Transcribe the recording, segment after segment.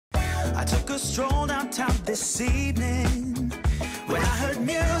I took a stroll downtown this evening when I heard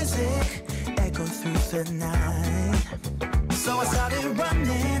music echo through the night. So I started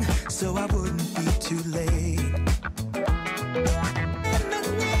running so I wouldn't be too late. In the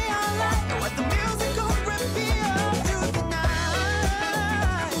neon light, what the music could reveal through the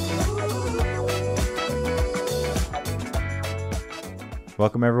night.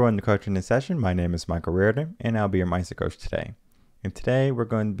 Welcome everyone to Coaching in Session. My name is Michael Rearden and I'll be your mindset coach today. And today we're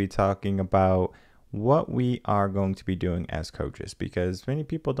going to be talking about what we are going to be doing as coaches, because many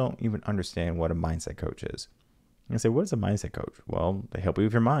people don't even understand what a mindset coach is. And I say, what is a mindset coach? Well, they help you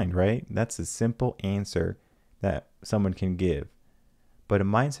with your mind, right? That's a simple answer that someone can give. But a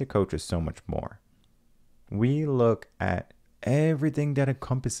mindset coach is so much more. We look at everything that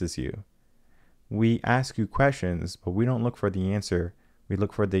encompasses you. We ask you questions, but we don't look for the answer. We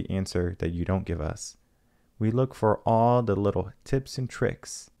look for the answer that you don't give us. We look for all the little tips and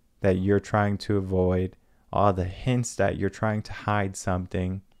tricks that you're trying to avoid, all the hints that you're trying to hide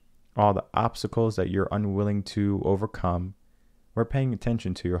something, all the obstacles that you're unwilling to overcome. We're paying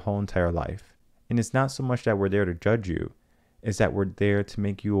attention to your whole entire life. And it's not so much that we're there to judge you, it's that we're there to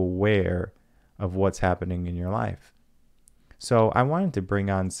make you aware of what's happening in your life. So I wanted to bring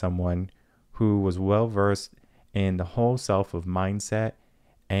on someone who was well versed in the whole self of mindset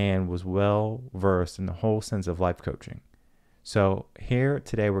and was well versed in the whole sense of life coaching. So here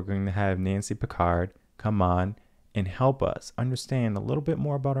today we're going to have Nancy Pickard come on and help us understand a little bit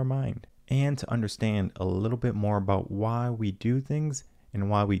more about our mind and to understand a little bit more about why we do things and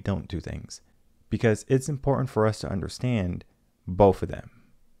why we don't do things. Because it's important for us to understand both of them.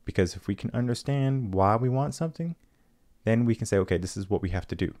 Because if we can understand why we want something, then we can say, okay, this is what we have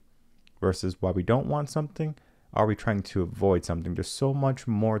to do. Versus why we don't want something, are we trying to avoid something? There's so much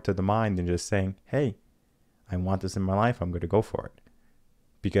more to the mind than just saying, hey, I want this in my life, I'm going to go for it.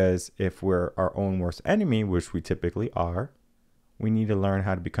 Because if we're our own worst enemy, which we typically are, we need to learn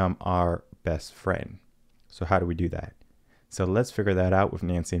how to become our best friend. So how do we do that? So let's figure that out with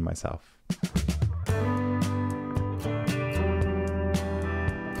Nancy and myself.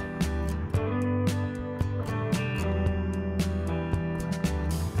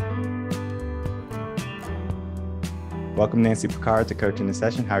 Welcome, Nancy Pickard, to Coaching in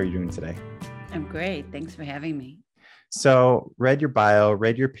Session. How are you doing today? I'm great. Thanks for having me. So read your bio,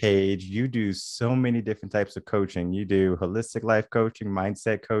 read your page. You do so many different types of coaching. You do holistic life coaching,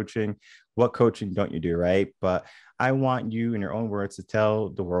 mindset coaching. What coaching don't you do, right? But I want you, in your own words, to tell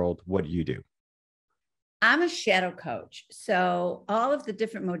the world, what do you do? I'm a shadow coach. So all of the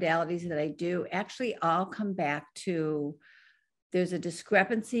different modalities that I do actually all come back to there's a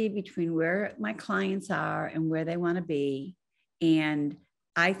discrepancy between where my clients are and where they want to be. And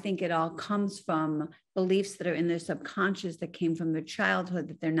I think it all comes from beliefs that are in their subconscious that came from their childhood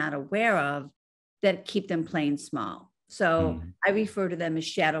that they're not aware of that keep them playing small. So I refer to them as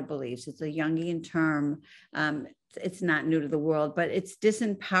shadow beliefs. It's a Jungian term. It's not new to the world, but it's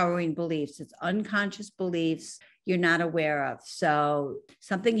disempowering beliefs. It's unconscious beliefs you're not aware of. So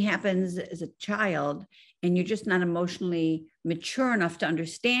something happens as a child and you're just not emotionally mature enough to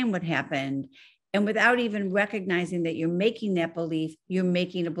understand what happened. And without even recognizing that you're making that belief, you're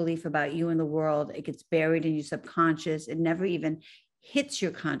making a belief about you and the world. It gets buried in your subconscious. It never even hits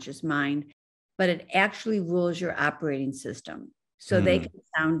your conscious mind, but it actually rules your operating system. So they can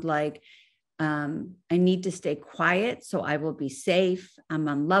sound like, I need to stay quiet so I will be safe. I'm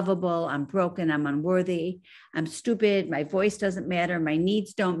unlovable. I'm broken. I'm unworthy. I'm stupid. My voice doesn't matter. My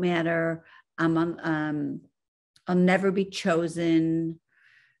needs don't matter. I'll never be chosen.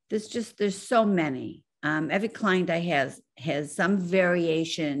 There's so many. Every client I has some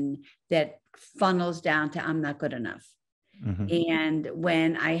variation that funnels down to I'm not good enough. And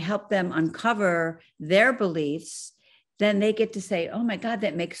when I help them uncover their beliefs, then they get to say, oh my God,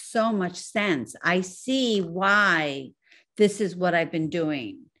 that makes so much sense. I see why this is what I've been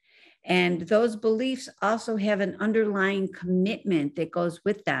doing. And those beliefs also have an underlying commitment that goes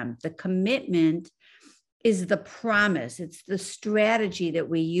with them. The commitment is the promise. It's the strategy that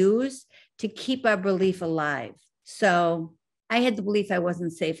we use to keep our belief alive. So I had the belief I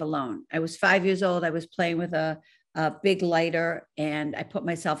wasn't safe alone. I was 5 years old. I was playing with a big lighter and I put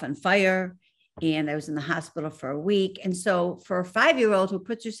myself on fire and I was in the hospital for a week. And so for a 5-year-old who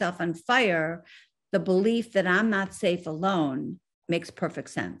puts herself on fire, the belief that I'm not safe alone makes perfect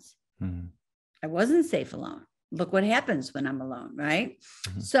sense. I wasn't safe alone. Look what happens when I'm alone, right?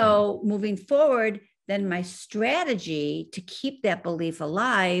 So moving forward, then my strategy to keep that belief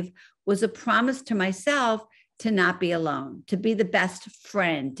alive was a promise to myself to not be alone, to be the best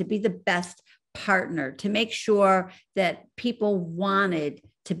friend, to be the best partner, to make sure that people wanted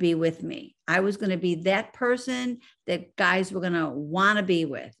to be with me. I was going to be that person that guys were going to want to be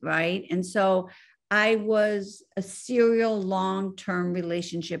with, right? And so I was a serial long-term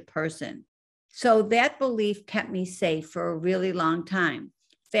relationship person. So that belief kept me safe for a really long time.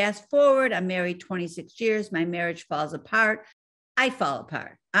 Fast forward, I'm married 26 years. My marriage falls apart. I fall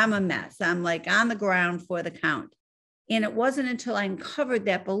apart. I'm a mess. I'm like on the ground for the count. And it wasn't until I uncovered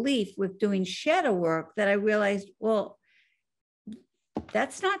that belief with doing shadow work that I realized, well,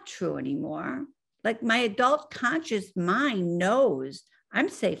 that's not true anymore. Like my adult conscious mind knows I'm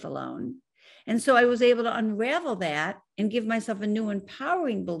safe alone. And so I was able to unravel that and give myself a new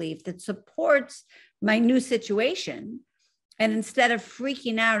empowering belief that supports my new situation. And instead of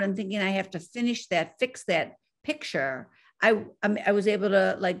freaking out and thinking I have to finish that, fix that picture, I was able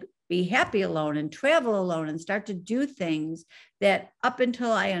to like be happy alone and travel alone and start to do things that up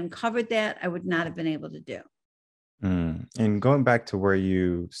until I uncovered that, I would not have been able to do. And going back to where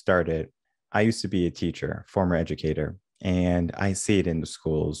you started, I used to be a teacher, former educator, and I see it in the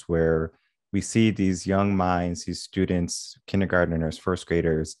schools where we see these young minds, these students, kindergartners, first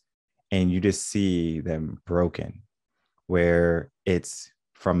graders, and you just see them broken, where it's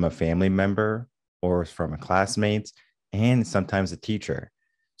from a family member or from a classmate and sometimes a teacher.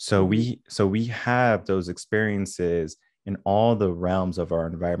 So we have those experiences in all the realms of our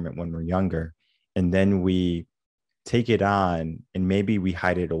environment when we're younger, and then we take it on and maybe we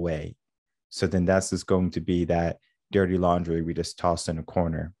hide it away. So then that's just going to be that dirty laundry we just toss in a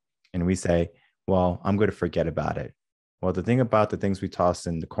corner and we say, well, I'm going to forget about it. Well, the thing about the things we toss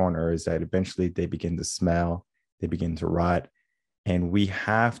in the corner is that eventually they begin to smell, they begin to rot. And we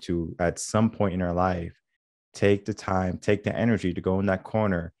have to, at some point in our life, take the time, take the energy to go in that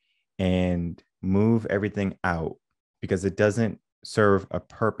corner and move everything out because it doesn't serve a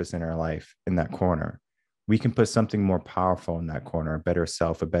purpose in our life in that corner. We can put something more powerful in that corner, a better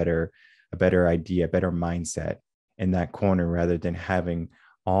self, a better idea, a better mindset in that corner rather than having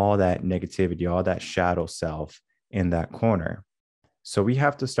all that negativity, all that shadow self in that corner. So we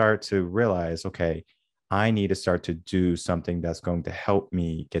have to start to realize, okay, I need to start to do something that's going to help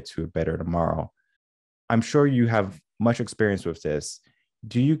me get to a better tomorrow. I'm sure you have much experience with this.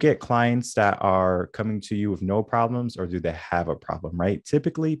 Do you get clients that are coming to you with no problems or do they have a problem, right?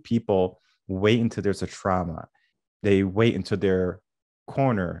 Typically, people wait until there's a trauma. They wait until their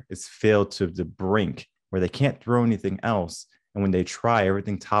corner is filled to the brink where they can't throw anything else. And when they try,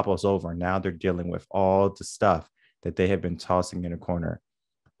 everything topples over. Now they're dealing with all the stuff that they have been tossing in a corner.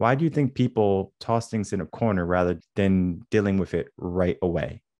 Why do you think people toss things in a corner rather than dealing with it right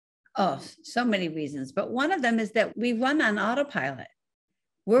away? Oh, so many reasons. But one of them is that we run on autopilot.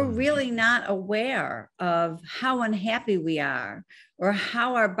 We're really not aware of how unhappy we are or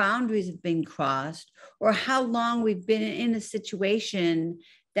how our boundaries have been crossed or how long we've been in a situation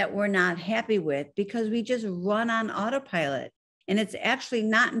that we're not happy with because we just run on autopilot. And it's actually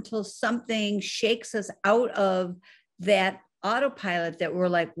not until something shakes us out of that autopilot that we're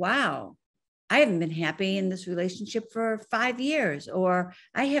like, wow, I haven't been happy in this relationship for 5 years, or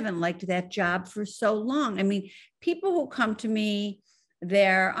I haven't liked that job for so long. I mean, people who come to me,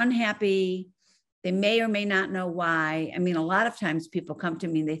 they're unhappy. They may or may not know why. I mean, a lot of times people come to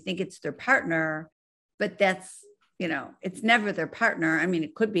me and they think it's their partner, but that's, it's never their partner. I mean,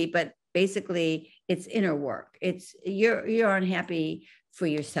 it could be, but basically it's inner work. It's you're unhappy for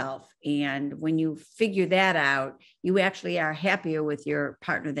yourself. And when you figure that out, you actually are happier with your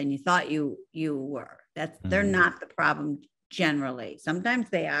partner than you thought you were. They're not the problem generally. Sometimes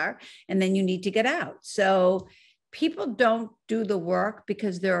they are, and then you need to get out. So people don't do the work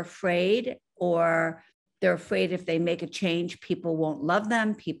because they're afraid, or they're afraid if they make a change, people won't love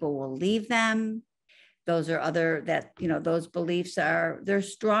them, people will leave them. Those are those beliefs they're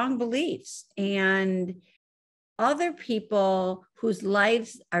strong beliefs. And other people whose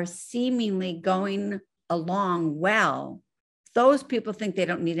lives are seemingly going along well, those people think they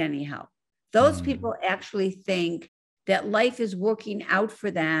don't need any help. Those people actually think that life is working out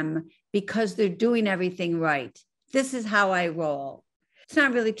for them because they're doing everything right. This is how I roll. It's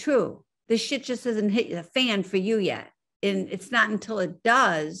not really true. This shit just hasn't hit the fan for you yet. And it's not until it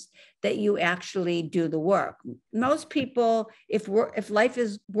does that you actually do the work. Most people, if life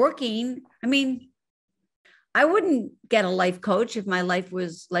is working, I mean, I wouldn't get a life coach if my life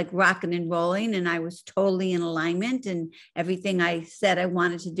was like rocking and rolling and I was totally in alignment and everything I said I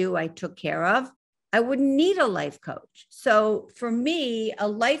wanted to do, I took care of. I wouldn't need a life coach. So for me, a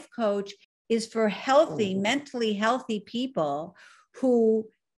life coach is for healthy, mentally healthy people who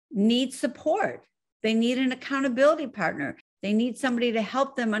need support. They need an accountability partner. They need somebody to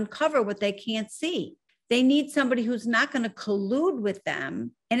help them uncover what they can't see. They need somebody who's not going to collude with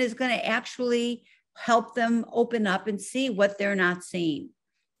them and is going to actually help them open up and see what they're not seeing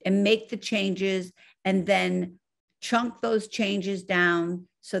and make the changes, and then chunk those changes down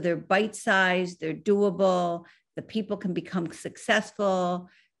so they're bite-sized, they're doable, the people can become successful.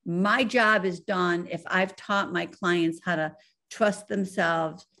 My job is done if I've taught my clients how to trust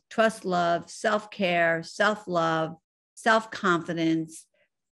themselves, trust love, self-care, self-love, self-confidence.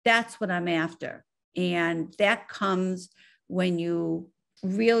 That's what I'm after. And that comes when you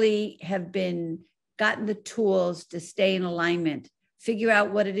really have gotten the tools to stay in alignment, figure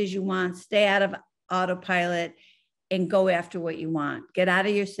out what it is you want, stay out of autopilot, and go after what you want. Get out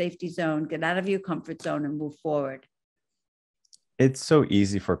of your safety zone, get out of your comfort zone, and move forward. It's so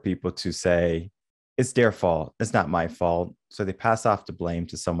easy for people to say, it's their fault, it's not my fault. So they pass off the blame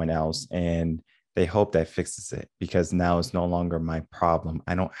to someone else and they hope that fixes it because now it's no longer my problem.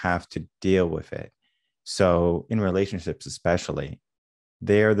 I don't have to deal with it. So in relationships, especially,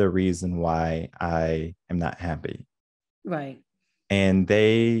 they're the reason why I am not happy. Right. And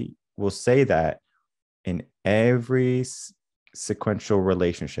they will say that in every sequential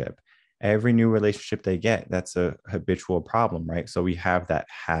relationship, every new relationship they get, that's a habitual problem, right? So we have that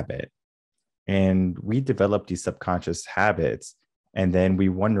habit and we develop these subconscious habits. And then we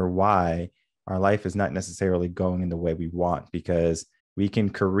wonder why our life is not necessarily going in the way we want, because we can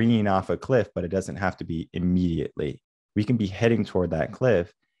careen off a cliff, but it doesn't have to be immediately. We can be heading toward that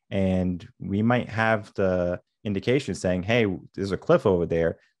cliff and we might have the indication saying, hey, there's a cliff over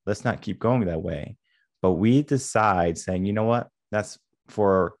there. Let's not keep going that way. But we decide saying, you know what, that's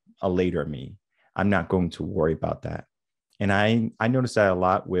for a later me. I'm not going to worry about that. And I notice that a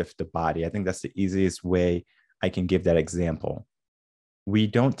lot with the body. I think that's the easiest way I can give that example. We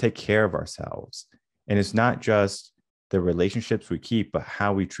don't take care of ourselves. And it's not just the relationships we keep, but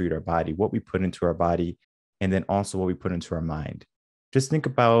how we treat our body, what we put into our body, and then also what we put into our mind. Just think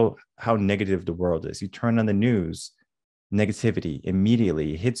about how negative the world is. You turn on the news, negativity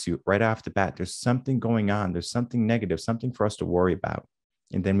immediately hits you right off the bat. There's something going on. There's something negative, something for us to worry about.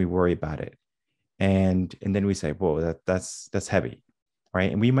 And then we worry about it. And then we say, whoa, that's heavy,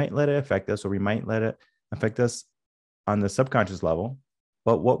 right? And we might let it affect us, or we might let it affect us on the subconscious level.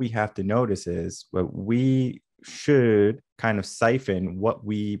 But what we have to notice is what we should kind of siphon what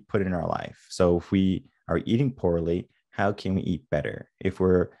we put in our life. So if we are eating poorly, how can we eat better? If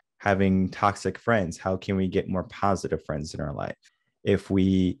we're having toxic friends, how can we get more positive friends in our life? If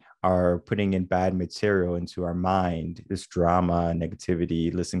we are putting in bad material into our mind, this drama,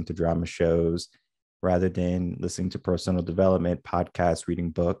 negativity, listening to drama shows, rather than listening to personal development, podcasts,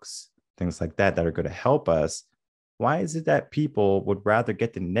 reading books, things like that are going to help us, why is it that people would rather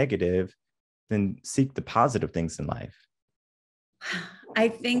get the negative than seek the positive things in life? I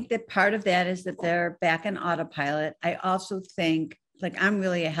think that part of that is that they're back in autopilot. I also think, like, I'm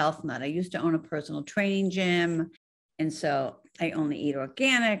really a health nut. I used to own a personal training gym. And so I only eat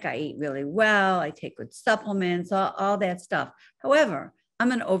organic. I eat really well. I take good supplements, all that stuff. However,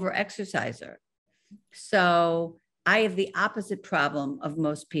 I'm an over-exerciser. So I have the opposite problem of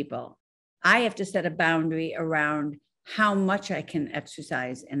most people. I have to set a boundary around how much I can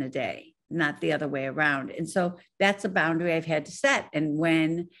exercise in a day, not the other way around. And so that's a boundary I've had to set. And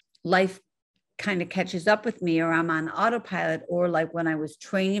when life kind of catches up with me, or I'm on autopilot, or like when I was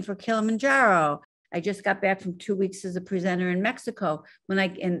training for Kilimanjaro, I just got back from 2 weeks as a presenter in Mexico,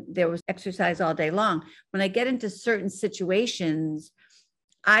 and there was exercise all day long. When I get into certain situations,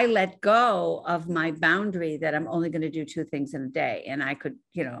 I let go of my boundary that I'm only going to do 2 things in a day. And I could,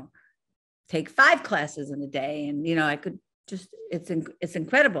 take 5 classes in a day. And, I could just, it's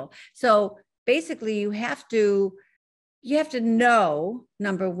incredible. So basically you have to know,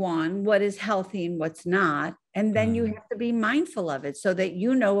 number one, what is healthy and what's not. And then you have to be mindful of it so that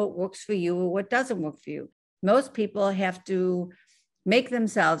you know what works for you or what doesn't work for you. Most people have to make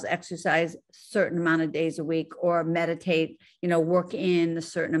themselves exercise a certain amount of days a week, or meditate, work in a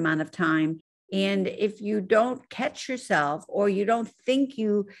certain amount of time. And if you don't catch yourself, or you don't think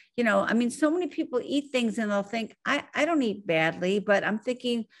so many people eat things and they'll think, I don't eat badly, but I'm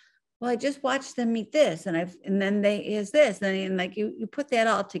thinking, well, I just watched them eat this, and then they is this, and like you put that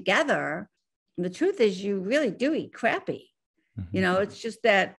all together. And the truth is, you really do eat crappy. Mm-hmm. It's just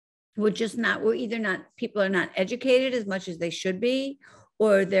that people are not educated as much as they should be,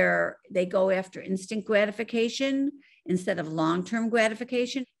 or they go after instant gratification instead of long-term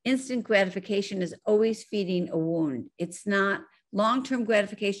gratification. Instant gratification is always feeding a wound. It's not. Long-term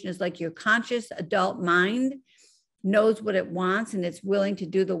gratification is like your conscious adult mind knows what it wants and it's willing to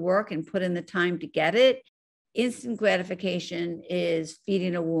do the work and put in the time to get it. Instant gratification is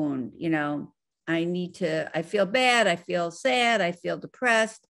feeding a wound. I feel bad. I feel sad. I feel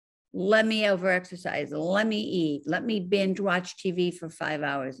depressed. Let me overexercise. Let me eat. Let me binge watch TV for 5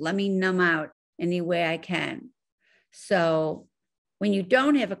 hours. Let me numb out any way I can. So when you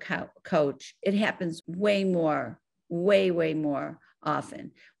don't have a coach, it happens way more, way more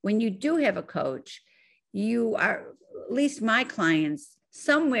often. When you do have a coach, you are, at least my clients,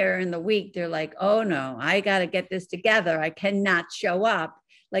 somewhere in the week, they're like, oh no, I got to get this together. I cannot show up.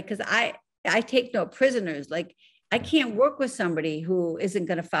 Like, cause I take no prisoners. Like, I can't work with somebody who isn't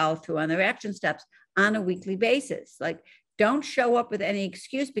going to follow through on their action steps on a weekly basis. Like, don't show up with any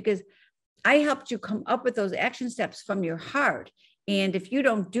excuse, because I helped you come up with those action steps from your heart. And if you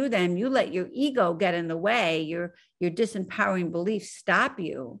don't do them, you let your ego get in the way, your disempowering beliefs stop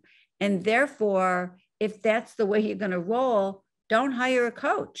you. And therefore, if that's the way you're going to roll, don't hire a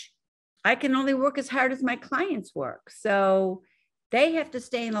coach. I can only work as hard as my clients work. So they have to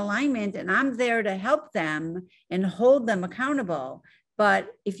stay in alignment, and I'm there to help them and hold them accountable. But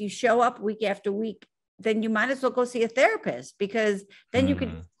if you show up week after week, then you might as well go see a therapist, because then you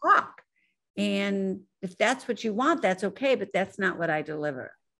can talk. And if that's what you want, that's okay. But that's not what I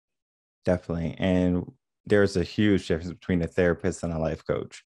deliver. Definitely. And there's a huge difference between a therapist and a life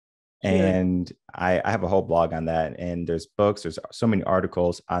coach. And I have a whole blog on that. And there's books, there's so many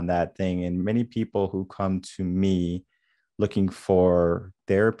articles on that thing. And many people who come to me looking for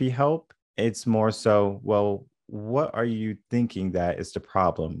therapy help, it's more so, well, what are you thinking that is the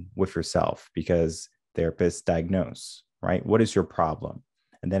problem with yourself? Because therapists diagnose, right? What is your problem?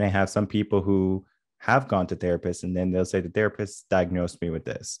 And then I have some people who have gone to therapists, and then they'll say the therapist diagnosed me with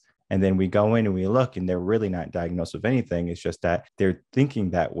this. And then we go in and we look, and they're really not diagnosed with anything. It's just that they're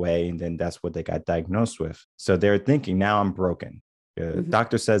thinking that way. And then that's what they got diagnosed with. So they're thinking, now I'm broken. The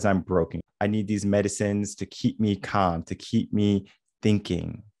doctor says I'm broken. I need these medicines to keep me calm, to keep me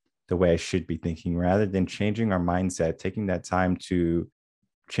thinking the way I should be thinking, rather than changing our mindset, taking that time to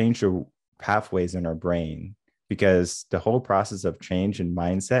change the pathways in our brain. Because the whole process of change in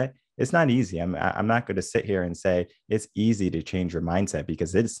mindset, it's not easy. I'm not going to sit here and say it's easy to change your mindset,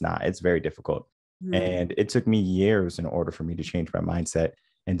 because it's not. It's very difficult. And it took me years in order for me to change my mindset,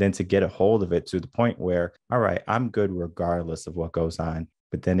 and then to get a hold of it to the point where, all right, I'm good regardless of what goes on.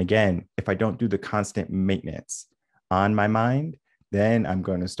 But then again, if I don't do the constant maintenance on my mind, then I'm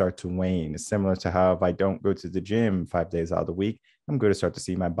going to start to wane. It's similar to how if I don't go to the gym 5 days out of the week, I'm going to start to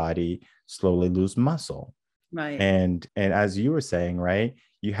see my body slowly lose muscle. Right. And as you were saying, right,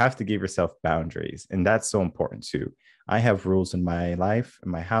 you have to give yourself boundaries. And that's so important too. I have rules in my life, in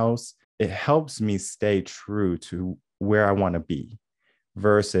my house. It helps me stay true to where I want to be,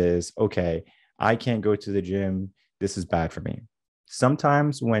 versus, okay, I can't go to the gym. This is bad for me.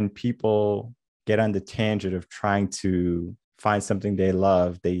 Sometimes when people get on the tangent of trying to find something they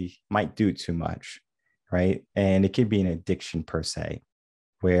love, they might do too much, right? And it could be an addiction per se,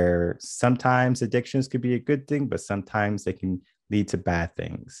 where sometimes addictions could be a good thing, but sometimes they can lead to bad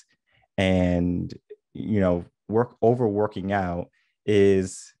things. And, overworking out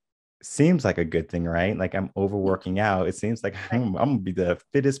seems like a good thing, right? Like, I'm overworking out. It seems like I'm going to be the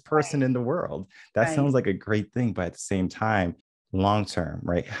fittest person in the world. That sounds like a great thing. But at the same time, long-term,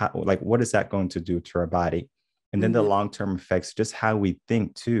 right? What is that going to do to our body? And then the long-term effects, just how we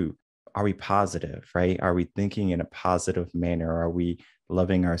think too. Are we positive, right? Are we thinking in a positive manner? Are we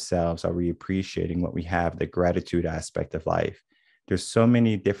loving ourselves? Are we appreciating what we have? The gratitude aspect of life. There's so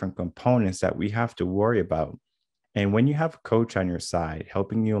many different components that we have to worry about. And when you have a coach on your side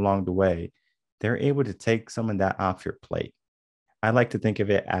helping you along the way, they're able to take some of that off your plate. I like to think of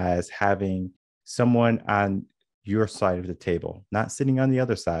it as having someone on your side of the table, not sitting on the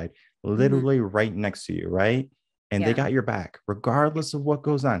other side, literally right next to you, right? And they got your back, regardless of what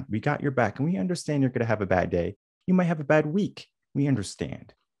goes on. We got your back, and we understand you're going to have a bad day. You might have a bad week. We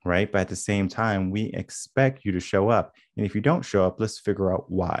understand, right? But at the same time, we expect you to show up. And if you don't show up, let's figure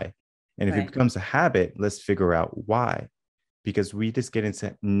out why. And if it becomes a habit, let's figure out why. Because we just get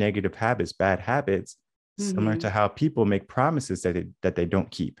into negative habits, bad habits, similar to how people make promises that they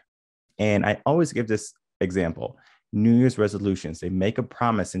don't keep. And I always give this example: New Year's resolutions. They make a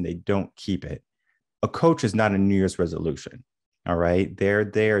promise and they don't keep it. A coach is not a New Year's resolution. All right. They're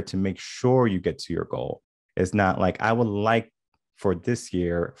there to make sure you get to your goal. It's not like, I would like for this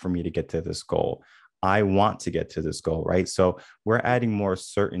year for me to get to this goal. I want to get to this goal, right? So we're adding more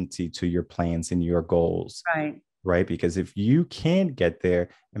certainty to your plans and your goals, right? Because if you can get there,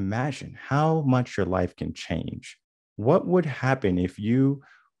 imagine how much your life can change. What would happen if you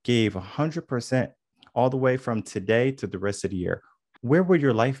gave 100% all the way from today to the rest of the year? Where would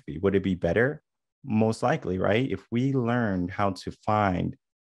your life be? Would it be better? Most likely, right? If we learned how to find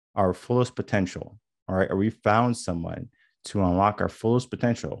our fullest potential, all right, or we found someone to unlock our fullest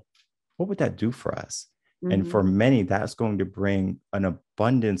potential, what would that do for us? And for many, that's going to bring an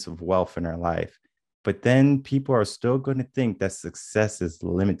abundance of wealth in our life. But then people are still going to think that success is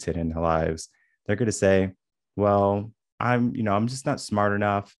limited in their lives. They're going to say, well, I'm just not smart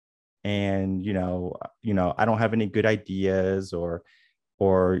enough. And, I don't have any good ideas, or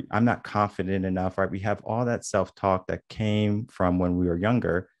I'm not confident enough, right? We have all that self-talk that came from when we were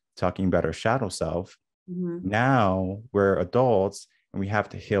younger, talking about our shadow self. Now we're adults and we have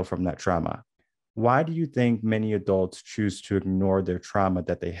to heal from that trauma. Why do you think many adults choose to ignore their trauma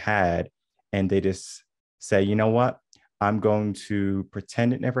that they had, and they just say, you know what, I'm going to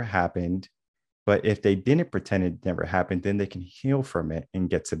pretend it never happened? But if they didn't pretend it never happened, then they can heal from it and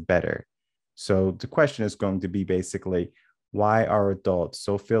get to better. So the question is going to be basically, why are adults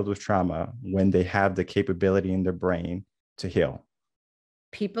so filled with trauma when they have the capability in their brain to heal?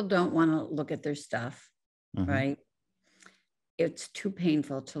 People don't want to look at their stuff, right? It's too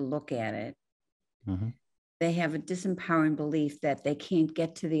painful to look at it. They have a disempowering belief that they can't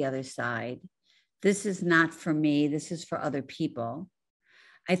get to the other side. This is not for me. This is for other people.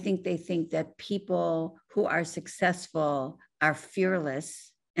 I think they think that people who are successful are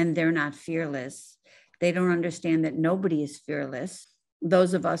fearless, and they're not fearless. They don't understand that nobody is fearless.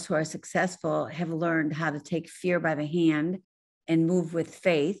 Those of us who are successful have learned how to take fear by the hand and move with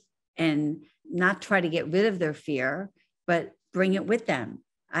faith, and not try to get rid of their fear, but bring it with them.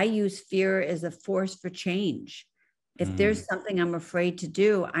 I use fear as a force for change. If there's something I'm afraid to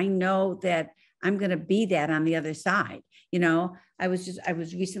do, I know that I'm going to be that on the other side. I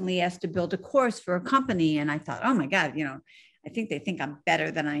was recently asked to build a course for a company, and I thought, oh my God, I think they think I'm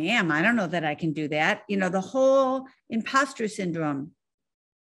better than I am. I don't know that I can do that. The whole imposter syndrome.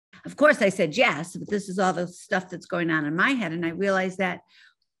 Of course I said yes, but this is all the stuff that's going on in my head. And I realized that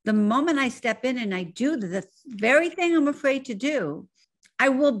the moment I step in and I do the very thing I'm afraid to do, I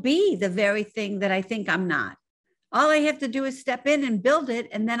will be the very thing that I think I'm not. All I have to do is step in and build it,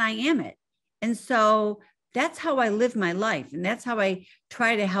 and then I am it. And so that's how I live my life. And that's how I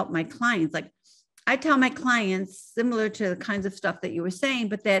try to help my clients. Like, I tell my clients, similar to the kinds of stuff that you were saying,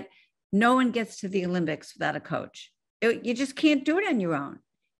 but that no one gets to the Olympics without a coach. You just can't do it on your own.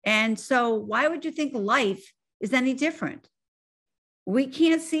 And so why would you think life is any different? We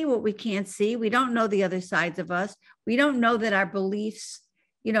can't see what we can't see. We don't know the other sides of us. We don't know that our beliefs,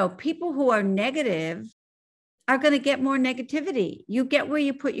 people who are negative are going to get more negativity. You get where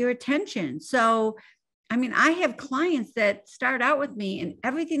you put your attention. So, I have clients that start out with me, and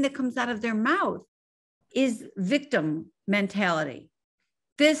everything that comes out of their mouth is victim mentality.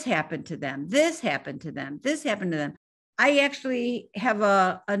 This happened to them. This happened to them. This happened to them. I actually have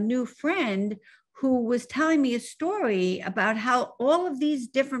a new friend who was telling me a story about how all of these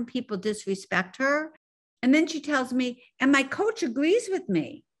different people disrespect her. And then she tells me, and my coach agrees with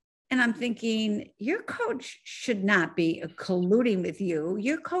me. And I'm thinking, your coach should not be colluding with you.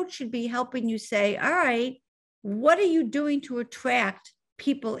 Your coach should be helping you say, all right, what are you doing to attract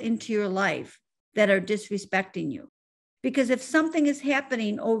people into your life that are disrespecting you? Because if something is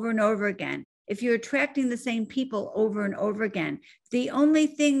happening over and over again, if you're attracting the same people over and over again, the only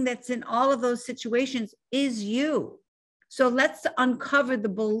thing that's in all of those situations is you. So let's uncover the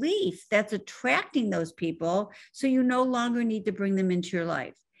belief that's attracting those people, so you no longer need to bring them into your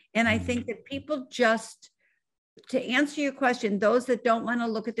life. And I think that people just, to answer your question, those that don't want to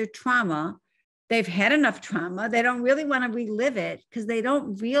look at their trauma, they've had enough trauma. They don't really want to relive it, because they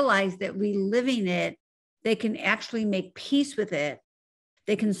don't realize that reliving it, they can actually make peace with it.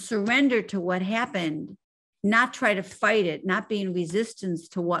 They can surrender to what happened, not try to fight it, not be in resistance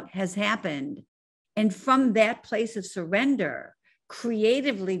to what has happened. And from that place of surrender,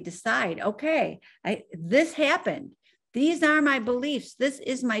 creatively decide, okay, this happened. These are my beliefs. This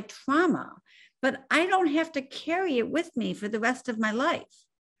is my trauma, but I don't have to carry it with me for the rest of my life.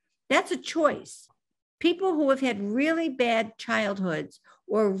 That's a choice. People who have had really bad childhoods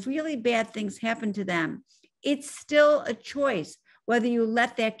or really bad things happen to them, it's still a choice whether you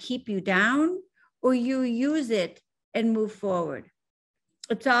let that keep you down or you use it and move forward.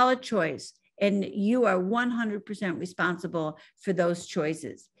 It's all a choice. And you are 100% responsible for those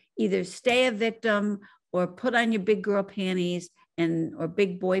choices. Either stay a victim or put on your big girl panties or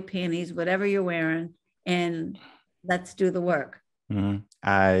big boy panties, whatever you're wearing, and let's do the work.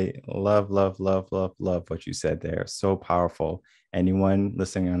 I love what you said there. So powerful. Anyone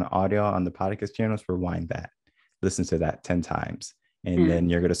listening on audio on the podcast channels, rewind that. Listen to that 10 times. And then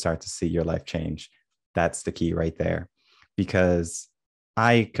you're going to start to see your life change. That's the key right there. Because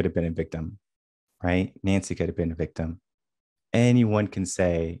I could have been a victim, right? Nancy could have been a victim. anyone can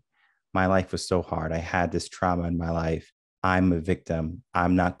say, my life was so hard. I had this trauma in my life. I'm a victim.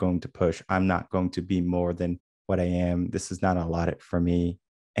 I'm not going to push. I'm not going to be more than what I am. This is not allotted for me.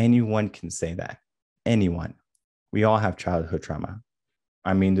 Anyone can say that. Anyone. We all have childhood trauma.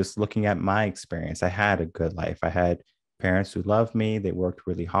 I mean, just looking at my experience, I had a good life. I had parents who loved me. They worked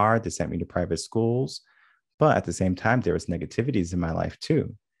really hard. They sent me to private schools. But at the same time, there was negativities in my life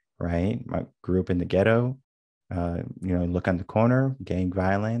too, right? I grew up in the ghetto. Look on the corner, gang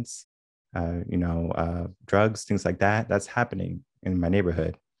violence, drugs, things like that. That's happening in my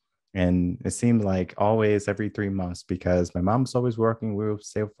neighborhood. And it seemed like always every 3 months, because my mom was always working. We would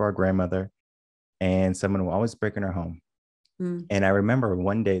save for our grandmother, and someone would always break in our home. And I remember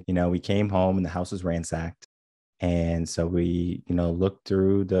one day, we came home and the house was ransacked. And so we, looked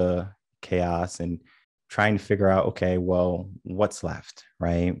through the chaos and trying to figure out, okay, well, what's left,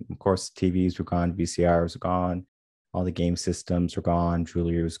 right? Of course, TVs were gone, VCRs were gone, all the game systems were gone,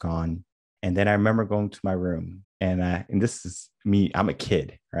 jewelry was gone. And then I remember going to my room, and this is me, I'm a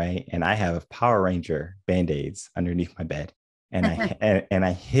kid, right? And I have Power Ranger Band-Aids underneath my bed. And and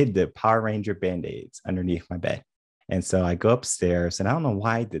I hid the Power Ranger Band-Aids underneath my bed. And so I go upstairs, and I don't know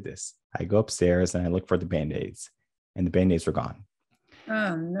why I did this. I go upstairs and I look for the Band-Aids, and the Band-Aids were gone.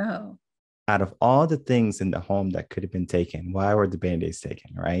 Oh, no. Out of all the things in the home that could have been taken, why were the Band-Aids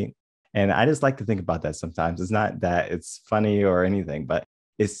taken, right? And I just like to think about that sometimes. It's not that it's funny or anything, but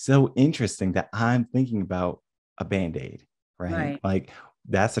it's so interesting that I'm thinking about a Band-Aid, right? Like,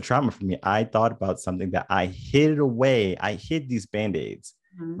 that's a trauma for me. I thought about something that I hid away. I hid these Band-Aids,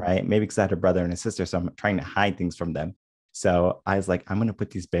 right? Maybe because I had a brother and a sister, so I'm trying to hide things from them. So I was like, I'm going to put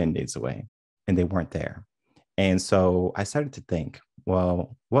these Band-Aids away, and they weren't there. And so I started to think,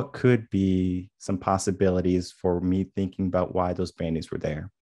 well, what could be some possibilities for me thinking about why those Band-Aids were there?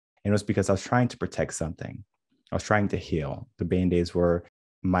 And it was because I was trying to protect something. I was trying to heal. The Band-Aids were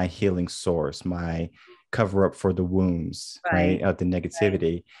my healing source, my cover up for the wounds, right? Of the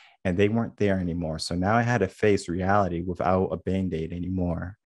negativity. Right. And they weren't there anymore. So now I had to face reality without a Band-Aid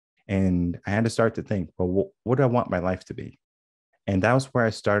anymore. And I had to start to think, well, what do I want my life to be? And that was where I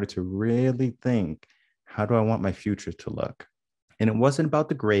started to really think, how do I want my future to look? And it wasn't about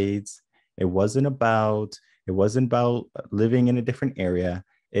the grades. It wasn't about living in a different area.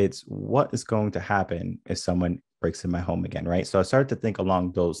 It's what is going to happen if someone breaks in my home again, right? So I started to think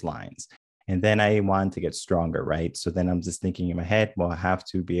along those lines. And then I wanted to get stronger, right? So then I'm just thinking in my head, well, I have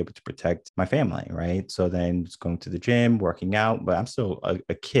to be able to protect my family, right? So then just going to the gym, working out, but I'm still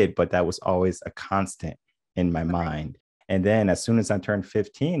a kid, but that was always a constant in my mind. And then as soon as I turned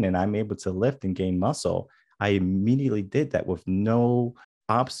 15 and I'm able to lift and gain muscle, I immediately did that with no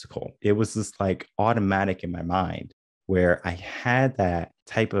obstacle. It was just like automatic in my mind, where I had that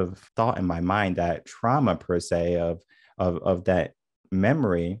type of thought in my mind, that trauma per se of that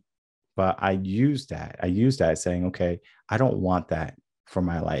memory. But I used that saying, okay, I don't want that for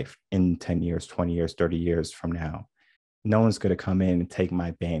my life in 10 years, 20 years, 30 years from now. No one's going to come in and take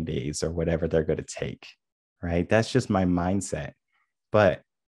my Band-Aids or whatever they're going to take, right? That's just my mindset. But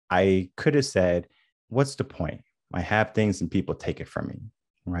I could have said, what's the point? I have things and people take it from me,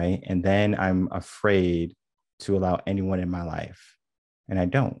 right? And then I'm afraid to allow anyone in my life. And I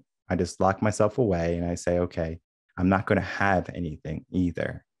don't. I just lock myself away and I say, okay, I'm not going to have anything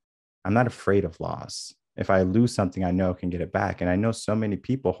either. I'm not afraid of loss. If I lose something, I know I can get it back. And I know so many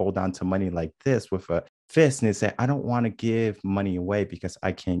people hold on to money like this with a fist, and they say, I don't want to give money away because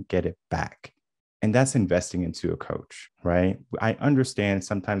I can't get it back. And that's investing into a coach, right? I understand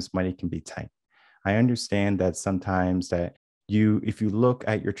sometimes money can be tight. I understand that sometimes that if you look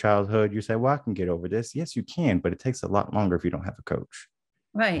at your childhood, you say, well, I can get over this. Yes, you can, but it takes a lot longer if you don't have a coach.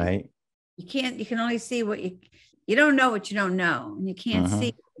 Right. You can only see what you don't know what you don't know. And you can't see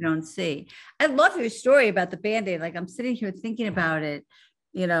what you don't see. I love your story about the Band-Aid. Like, I'm sitting here thinking about it,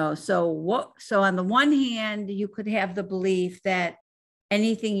 so on the one hand, you could have the belief that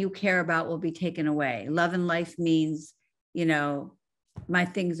anything you care about will be taken away. Love and life means, my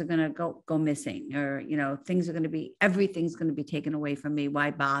things are going to go missing, or, everything's going to be taken away from me.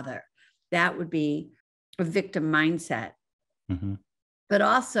 Why bother? That would be a victim mindset. But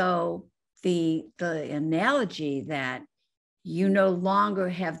also the analogy that you no longer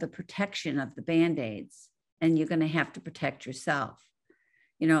have the protection of the Band-Aids, and you're going to have to protect yourself.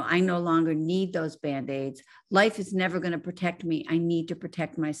 I no longer need those Band-Aids. Life is never going to protect me. I need to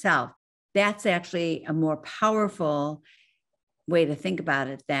protect myself. That's actually a more powerful way to think about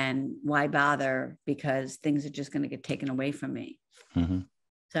it than why bother, because things are just going to get taken away from me.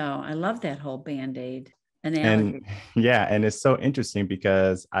 So I love that whole Band-Aid analogy. And it's so interesting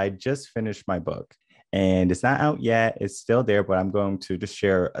because I just finished my book, And it's not out yet. It's still there, but I'm going to just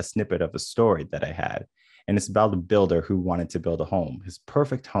share a snippet of a story that I had. And it's about a builder who wanted to build a home, his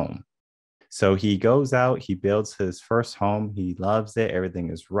perfect home. So he goes out, he builds his first home. He loves it. Everything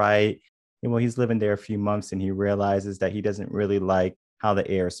is right. And well, he's living there a few months and he realizes that he doesn't really like how the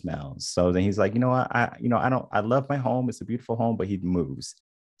air smells. So then he's like, you know what? I love my home. It's a beautiful home, but he moves.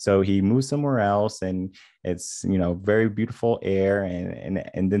 So he moves somewhere else and it's, very beautiful air.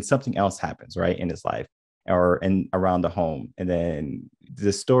 And then something else happens, right, in his life or in around the home. And then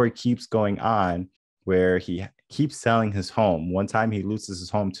the story keeps going on where he keeps selling his home. One time he loses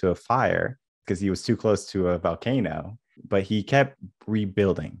his home to a fire because he was too close to a volcano, but he kept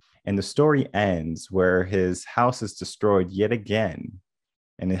rebuilding. And the story ends where his house is destroyed yet again.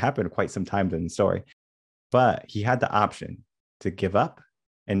 And it happened quite some time in the story. But he had the option to give up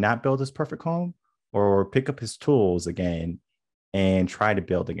and not build his perfect home or pick up his tools again and try to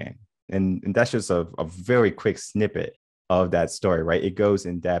build again. And that's just a very quick snippet of that story, right? It goes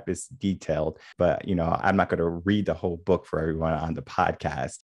in depth, it's detailed, but I'm not going to read the whole book for everyone on the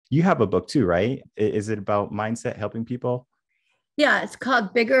podcast. You have a book too, right? Is it about mindset, helping people? Yeah, it's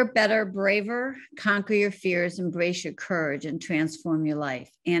called Bigger, Better, Braver, Conquer Your Fears, Embrace Your Courage, and Transform Your Life.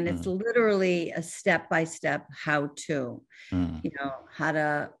 And it's literally a step-by-step how-to, how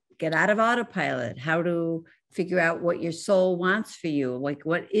to get out of autopilot, how to figure out what your soul wants for you. Like,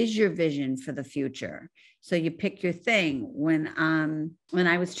 what is your vision for the future? So you pick your thing. When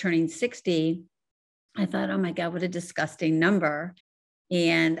I was turning 60, I thought, oh my God, what a disgusting number.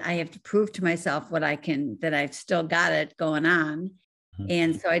 And I have to prove to myself that I've still got it going on.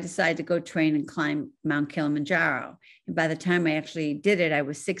 And so I decided to go train and climb Mount Kilimanjaro. And by the time I actually did it, I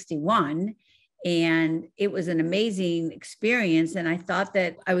was 61. And it was an amazing experience. And I thought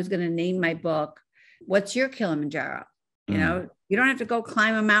that I was going to name my book, What's Your Kilimanjaro? You don't have to go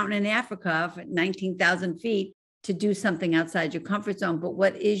climb a mountain in Africa for 19,000 feet to do something outside your comfort zone. But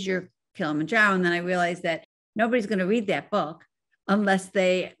what is your Kilimanjaro? And then I realized that nobody's going to read that book unless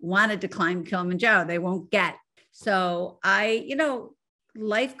they wanted to climb Kilimanjaro. They won't get. So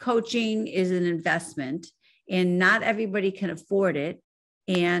life coaching is an investment and not everybody can afford it.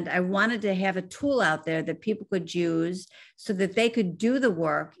 And I wanted to have a tool out there that people could use so that they could do the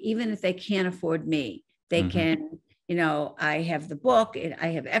work, even if they can't afford me. They can, I have the book, I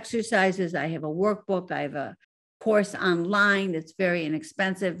have exercises, I have a workbook, I have a course online that's very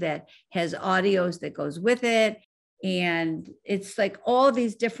inexpensive that has audios that goes with it. And it's like all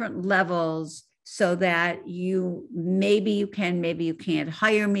these different levels so that maybe you can't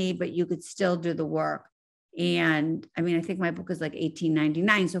hire me, but you could still do the work. And I mean, I think my book is like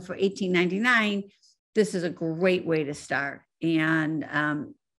 $18.99. So for $18.99, this is a great way to start. And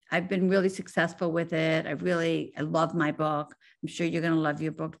I've been really successful with it. I love my book. I'm sure you're going to love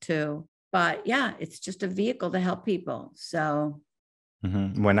your book too. But yeah, it's just a vehicle to help people. So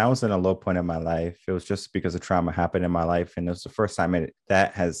when I was in a low point in my life, it was just because of trauma happened in my life. And it was the first time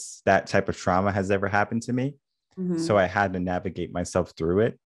that type of trauma has ever happened to me. So I had to navigate myself through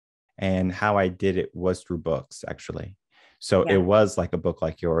it. And how I did it was through books, actually. So it was like a book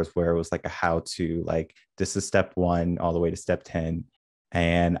like yours, where it was like a how to, like, this is step 1 all the way to step 10.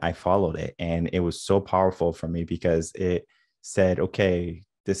 And I followed it. And it was so powerful for me because it said, okay,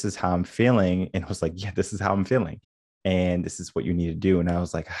 this is how I'm feeling. And I was like, yeah, this is how I'm feeling. And this is what you need to do. And I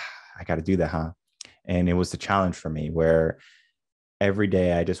was like, I got to do that, huh? And it was a challenge for me where every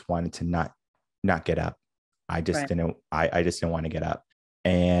day I just wanted to not get up. I just didn't want to get up.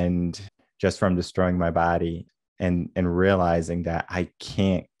 And just from destroying my body and realizing that I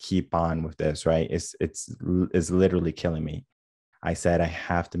can't keep on with this, right? It's literally killing me. I said, I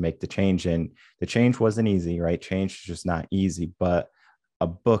have to make the change. And the change wasn't easy, right? Change is just not easy, but a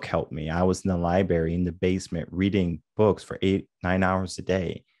book helped me. I was in the library in the basement reading books for 8-9 hours a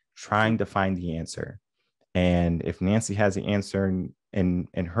day, trying to find the answer. And if Nancy has the answer in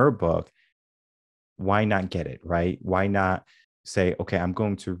her book, why not get it, right? Why not say, okay, I'm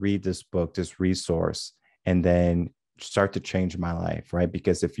going to read this book, this resource, and then start to change my life, right?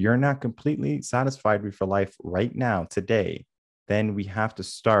 Because if you're not completely satisfied with your life right now, today, then we have to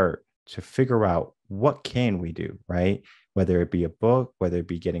start to figure out what can we do, right? Whether it be a book, whether it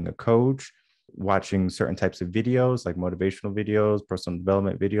be getting a coach, watching certain types of videos, like motivational videos, personal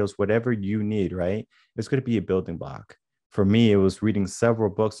development videos, whatever you need, right? It's going to be a building block. For me, it was reading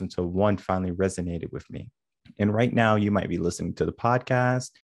several books until one finally resonated with me. And right now, you might be listening to the podcast,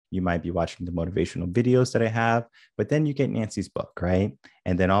 you might be watching the motivational videos that I have, but then you get Nancy's book, right?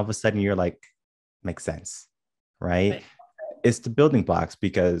 And then all of a sudden you're like, makes sense, right? It's the building blocks,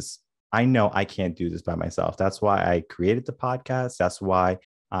 because I know I can't do this by myself. That's why I created the podcast. That's why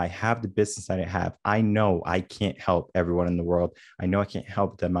I have the business that I have. I know I can't help everyone in the world. I know I can't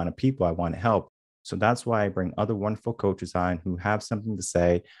help the amount of people I want to help. So that's why I bring other wonderful coaches on who have something to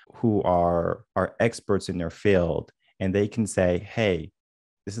say, who are experts in their field, and they can say, hey,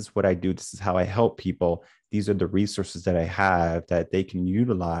 this is what I do. This is how I help people. These are the resources that I have that they can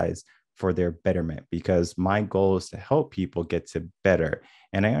utilize for their betterment, because my goal is to help people get to better.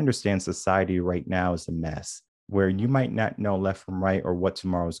 And I understand society right now is a mess where you might not know left from right or what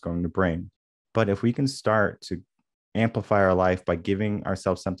tomorrow is going to bring. But if we can start to amplify our life by giving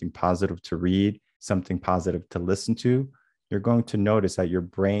ourselves something positive to read, something positive to listen to, you're going to notice that your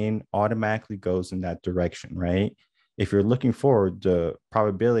brain automatically goes in that direction, right? If you're looking forward, the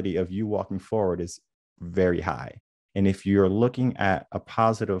probability of you walking forward is very high. And if you're looking at a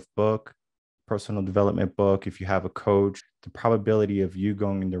positive book, personal development book, if you have a coach, the probability of you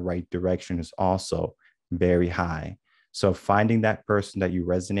going in the right direction is also very high. So finding that person that you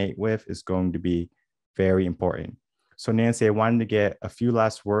resonate with is going to be very important. So Nancy, I wanted to get a few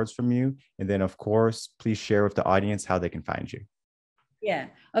last words from you. And then, of course, please share with the audience how they can find you. Yeah.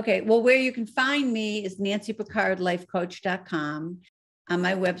 Okay. Well, where you can find me is nancypickardlifecoach.com. On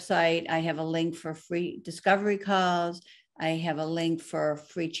my website, I have a link for free discovery calls. I have a link for a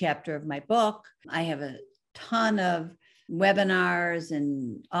free chapter of my book. I have a ton of webinars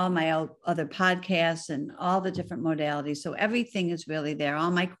and all my other podcasts and all the different modalities. So everything is really there.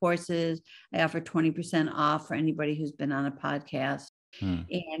 All my courses, I offer 20% off for anybody who's been on a podcast.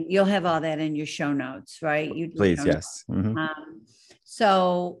 And you'll have all that in your show notes, right? Please, yes.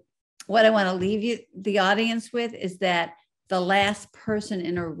 So what I want to leave the audience with is that the last person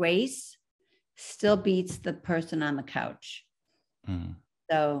in a race still beats the person on the couch.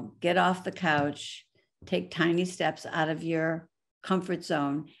 So get off the couch, take tiny steps out of your comfort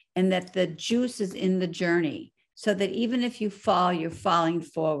zone, and that the juice is in the journey. So that even if you fall, you're falling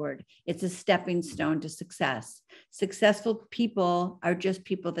forward. It's a stepping stone to success. Successful people are just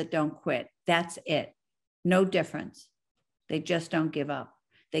people that don't quit. That's it. No difference. They just don't give up.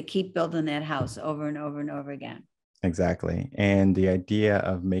 They keep building that house over and over and over again. Exactly. And the idea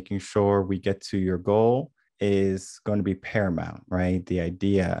of making sure we get to your goal is going to be paramount, right? The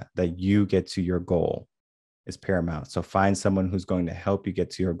idea that you get to your goal is paramount. So find someone who's going to help you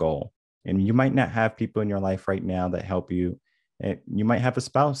get to your goal. And you might not have people in your life right now that help you. And you might have a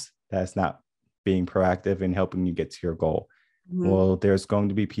spouse that's not being proactive in helping you get to your goal. Well, there's going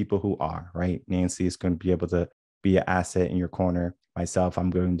to be people who are, right? Nancy is going to be able to be an asset in your corner. Myself, I'm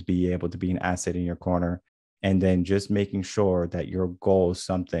going to be able to be an asset in your corner. And then just making sure that your goal is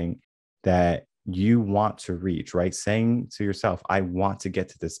something that you want to reach, right? Saying to yourself, I want to get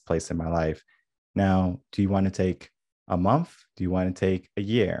to this place in my life. Now, do you want to take a month? Do you want to take a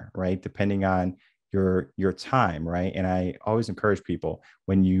year, right? Depending on your time, right? And I always encourage people,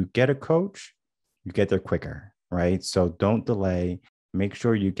 when you get a coach, you get there quicker, right? So don't delay. Make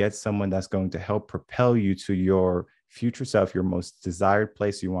sure you get someone that's going to help propel you to your future self, your most desired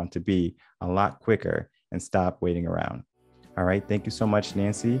place you want to be, a lot quicker, and stop waiting around. All right. Thank you so much,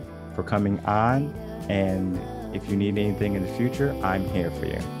 Nancy, for coming on. And if you need anything in the future, I'm here for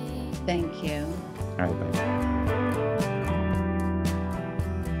you. Thank you. All right. Bye.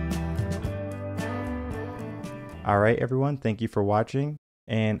 All right, everyone. Thank you for watching.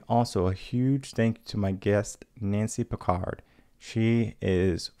 And also a huge thank you to my guest, Nancy Pickard. She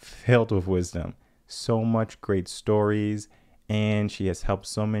is filled with wisdom, so much great stories, and she has helped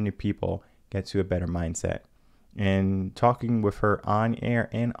so many people get to a better mindset. And talking with her on air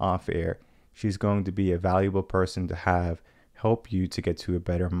and off air, she's going to be a valuable person to have help you to get to a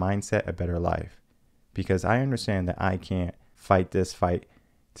better mindset, a better life. Because I understand that I can't fight this fight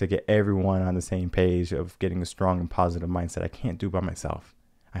to get everyone on the same page of getting a strong and positive mindset. I can't do it by myself.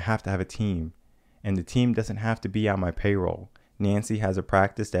 I have to have a team. And the team doesn't have to be on my payroll. Nancy has a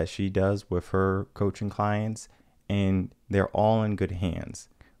practice that she does with her coaching clients, and they're all in good hands.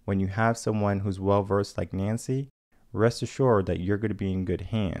 When you have someone who's well-versed like Nancy, rest assured that you're going to be in good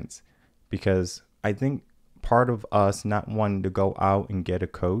hands. Because I think part of us not wanting to go out and get a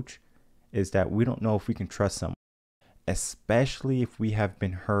coach is that we don't know if we can trust someone, especially if we have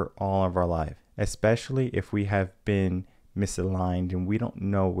been hurt all of our life, especially if we have been misaligned and we don't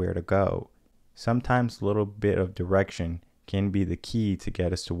know where to go. Sometimes a little bit of direction can be the key to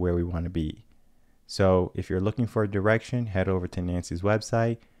get us to where we want to be. So if you're looking for direction, head over to Nancy's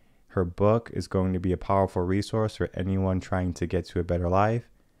website. Her book is going to be a powerful resource for anyone trying to get to a better life.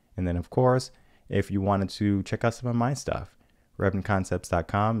 And then, of course, if you wanted to check out some of my stuff,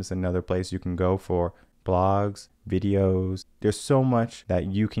 revenconcepts.com is another place you can go for blogs, videos. There's so much that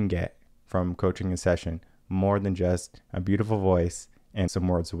you can get from coaching a session, more than just a beautiful voice and some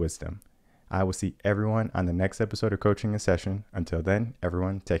words of wisdom. I will see everyone on the next episode of Coaching in Session. Until then,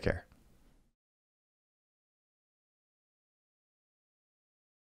 everyone, take care.